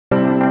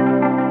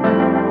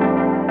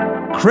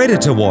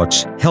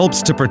CreditorWatch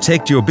helps to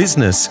protect your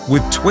business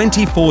with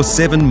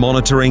 24/7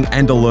 monitoring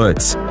and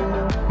alerts.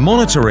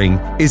 Monitoring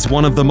is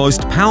one of the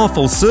most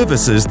powerful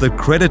services that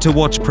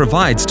CreditorWatch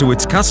provides to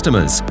its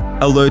customers,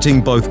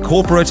 alerting both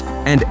corporate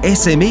and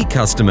SME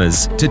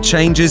customers to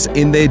changes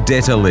in their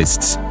debtor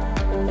lists.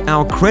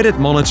 Our credit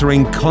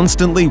monitoring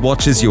constantly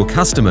watches your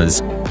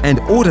customers and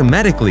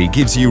automatically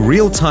gives you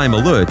real-time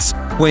alerts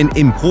when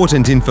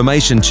important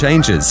information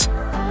changes.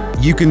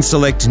 You can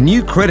select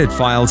new credit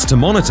files to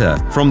monitor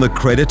from the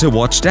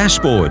CreditorWatch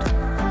dashboard.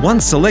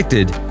 Once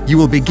selected, you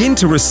will begin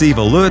to receive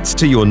alerts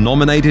to your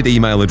nominated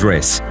email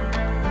address.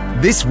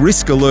 This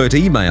risk alert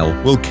email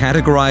will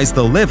categorize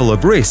the level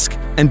of risk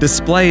and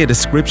display a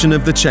description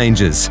of the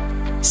changes.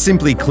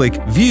 Simply click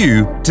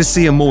View to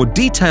see a more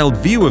detailed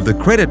view of the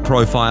credit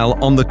profile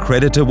on the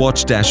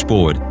CreditorWatch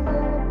dashboard.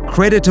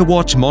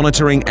 CreditorWatch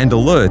monitoring and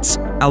alerts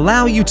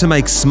allow you to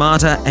make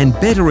smarter and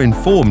better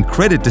informed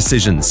credit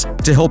decisions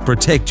to help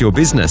protect your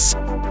business.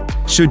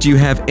 Should you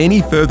have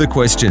any further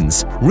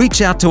questions,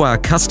 reach out to our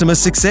customer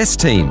success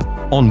team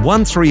on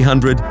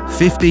 1300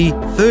 50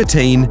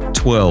 13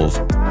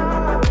 12.